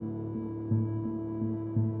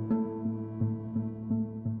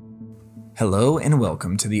Hello and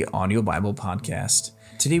welcome to the Audio Bible Podcast.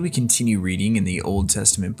 Today we continue reading in the Old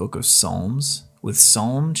Testament book of Psalms with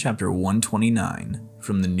Psalm chapter 129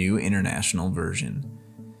 from the New International Version.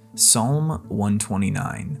 Psalm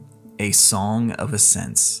 129, a song of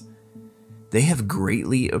ascents. They have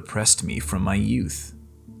greatly oppressed me from my youth.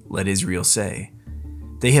 Let Israel say,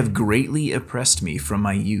 they have greatly oppressed me from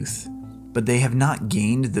my youth, but they have not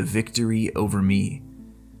gained the victory over me.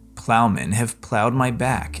 Plowmen have plowed my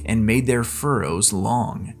back and made their furrows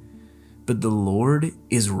long. But the Lord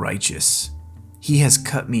is righteous. He has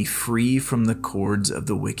cut me free from the cords of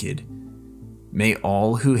the wicked. May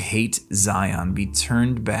all who hate Zion be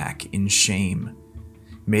turned back in shame.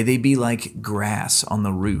 May they be like grass on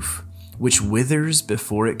the roof, which withers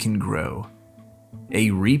before it can grow.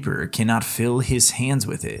 A reaper cannot fill his hands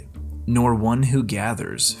with it, nor one who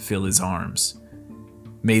gathers fill his arms.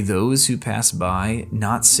 May those who pass by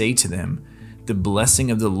not say to them, the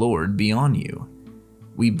blessing of the Lord be on you.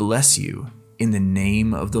 We bless you in the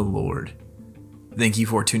name of the Lord. Thank you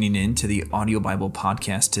for tuning in to the Audio Bible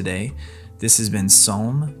Podcast today. This has been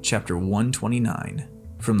Psalm chapter 129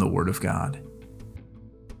 from the Word of God.